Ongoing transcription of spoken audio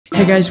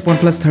Hey guys,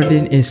 OnePlus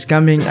 13 is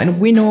coming and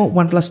we know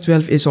OnePlus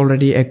 12 is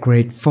already a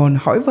great phone.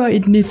 However,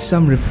 it needs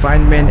some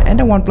refinement and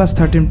the OnePlus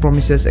 13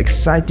 promises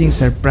exciting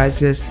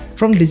surprises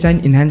from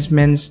design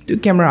enhancements to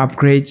camera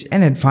upgrades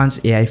and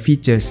advanced AI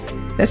features.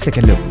 Let's take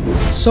a look.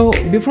 So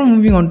before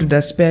moving on to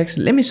the specs,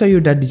 let me show you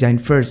the design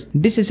first.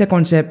 This is a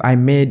concept I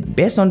made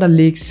based on the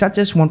leaks such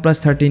as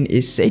OnePlus 13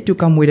 is said to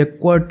come with a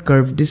quad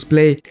curved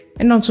display,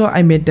 and also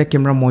I made the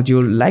camera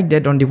module like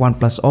that on the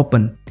OnePlus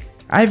Open.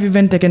 I've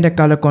even taken the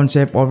color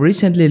concept of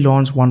recently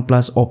launched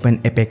OnePlus Open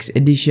Apex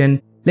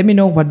Edition. Let me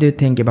know what do you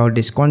think about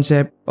this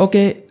concept.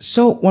 Okay,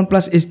 so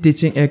OnePlus is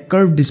ditching a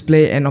curved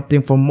display and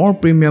opting for more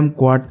premium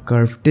quad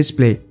curved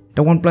display.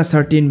 The OnePlus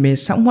 13 may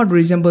somewhat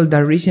resemble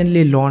the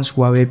recently launched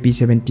Huawei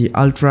P70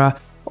 Ultra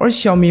or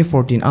Xiaomi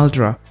 14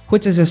 Ultra,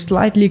 which is a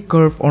slightly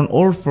curved on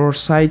all four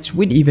sides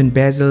with even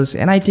bezels,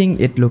 and I think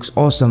it looks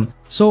awesome.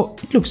 So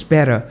it looks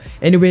better.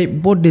 Anyway,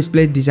 both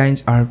display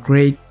designs are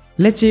great.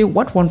 Let's see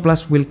what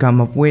OnePlus will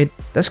come up with.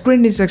 The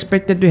screen is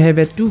expected to have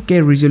a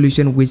 2K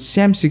resolution with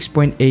same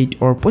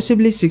 6.8 or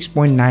possibly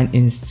 6.9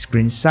 inch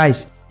screen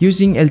size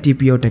using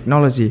LTPO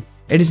technology.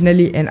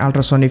 Additionally, an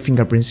ultrasonic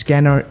fingerprint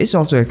scanner is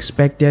also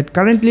expected.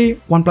 Currently,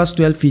 OnePlus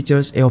 12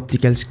 features an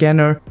optical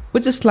scanner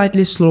which is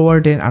slightly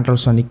slower than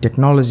ultrasonic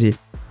technology.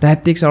 The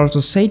haptics are also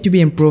said to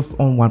be improved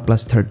on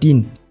OnePlus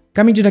 13.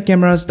 Coming to the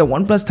cameras, the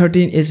OnePlus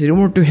 13 is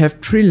rumored to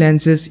have 3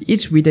 lenses,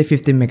 each with a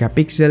 50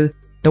 megapixel.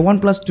 The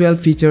OnePlus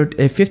 12 featured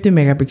a 50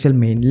 megapixel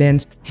main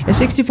lens, a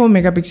 64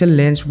 megapixel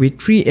lens with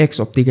 3x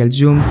optical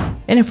zoom,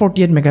 and a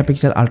 48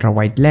 megapixel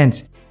ultra-wide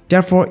lens.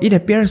 Therefore, it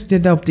appears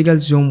that the optical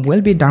zoom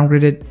will be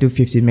downgraded to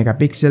 50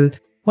 megapixel,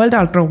 while the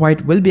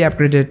ultra-wide will be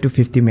upgraded to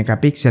 50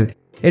 megapixel.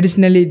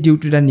 Additionally, due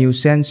to the new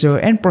sensor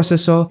and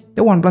processor,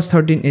 the OnePlus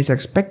 13 is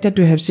expected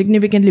to have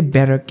significantly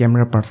better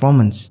camera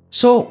performance.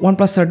 So,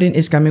 OnePlus 13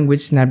 is coming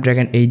with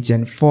Snapdragon 8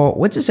 Gen 4,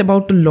 which is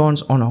about to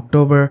launch on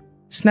October.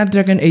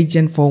 Snapdragon 8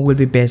 Gen 4 will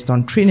be based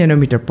on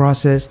 3nm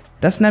process.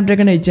 The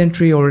Snapdragon 8 Gen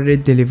 3 already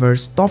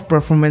delivers top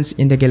performance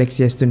in the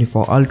Galaxy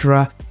S24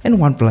 Ultra and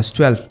OnePlus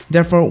 12.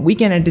 Therefore, we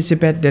can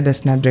anticipate that the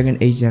Snapdragon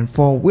 8 Gen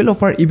 4 will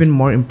offer even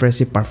more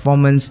impressive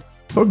performance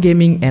for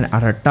gaming and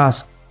other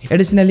tasks.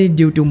 Additionally,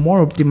 due to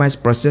more optimized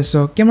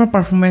processor, camera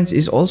performance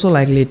is also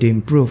likely to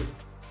improve.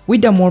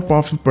 With the more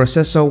powerful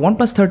processor,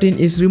 OnePlus 13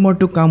 is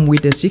rumored to come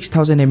with a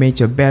 6000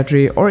 mAh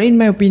battery, or in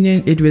my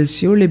opinion, it will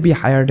surely be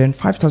higher than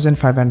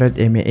 5500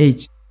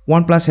 mAh.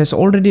 OnePlus has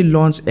already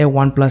launched a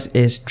OnePlus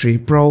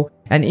S3 Pro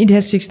and it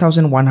has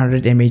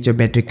 6100 mAh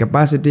battery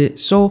capacity.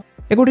 So,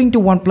 according to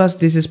OnePlus,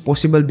 this is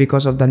possible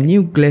because of the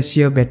new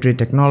Glacier battery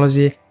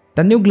technology.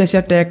 The new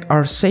Glacier Tech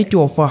are said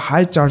to offer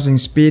high charging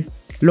speed,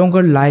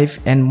 longer life,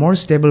 and more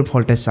stable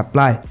voltage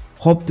supply.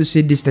 Hope to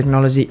see this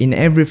technology in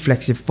every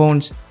flagship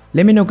phones.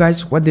 Let me know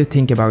guys, what do you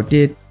think about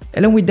it?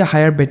 Along with the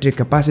higher battery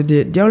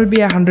capacity, there will be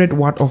 100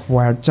 watt of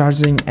wired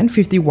charging and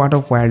 50 watt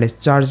of wireless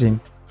charging,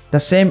 the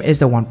same as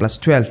the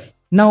OnePlus 12.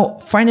 Now,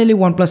 finally,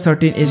 OnePlus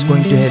 13 is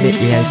going to have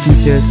AI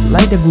features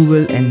like the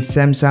Google and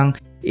Samsung.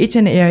 It's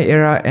an AI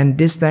era and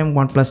this time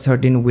OnePlus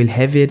 13 will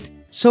have it.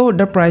 So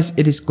the price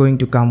it is going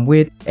to come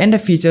with and the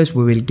features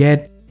we will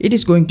get, it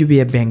is going to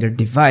be a banger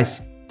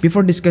device.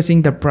 Before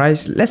discussing the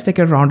price, let's take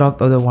a roundup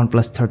of the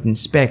OnePlus 13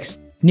 specs.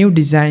 New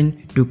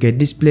design, 2K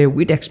display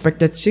with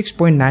expected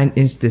 6.9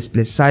 inch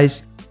display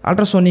size,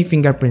 ultrasonic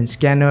fingerprint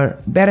scanner,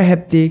 better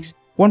haptics.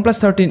 OnePlus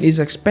 13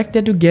 is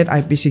expected to get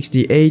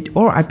IP68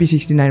 or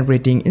IP69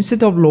 rating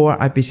instead of lower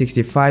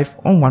IP65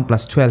 on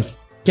OnePlus 12.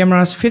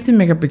 Cameras, 50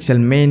 megapixel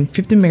main,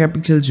 50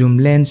 megapixel zoom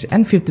lens,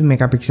 and 50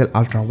 megapixel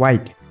ultra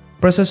wide.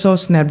 Processor,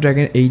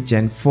 Snapdragon 8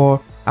 Gen 4,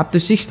 up to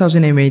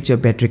 6000 mAh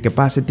battery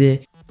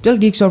capacity, 12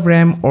 gigs of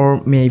RAM or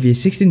maybe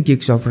 16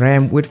 gigs of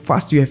RAM with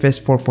fast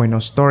UFS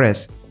 4.0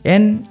 storage.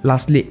 And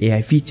lastly,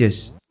 AI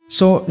features.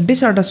 So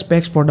these are the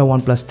specs for the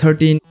OnePlus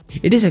 13.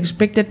 It is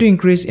expected to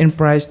increase in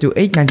price to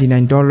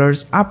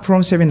 $899 up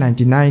from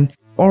 $799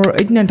 or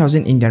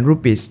 89,000 Indian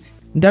rupees.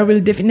 There will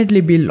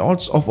definitely be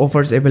lots of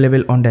offers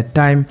available on that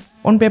time.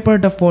 On paper,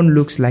 the phone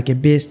looks like a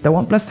beast. The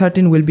OnePlus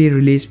 13 will be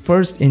released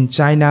first in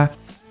China,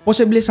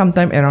 possibly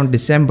sometime around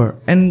December,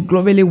 and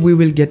globally we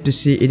will get to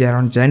see it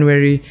around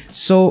January.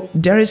 So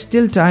there is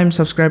still time.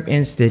 Subscribe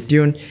and stay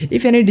tuned.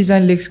 If any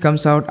design leaks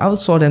comes out, I'll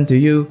show them to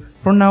you.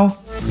 For now,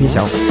 peace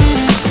out.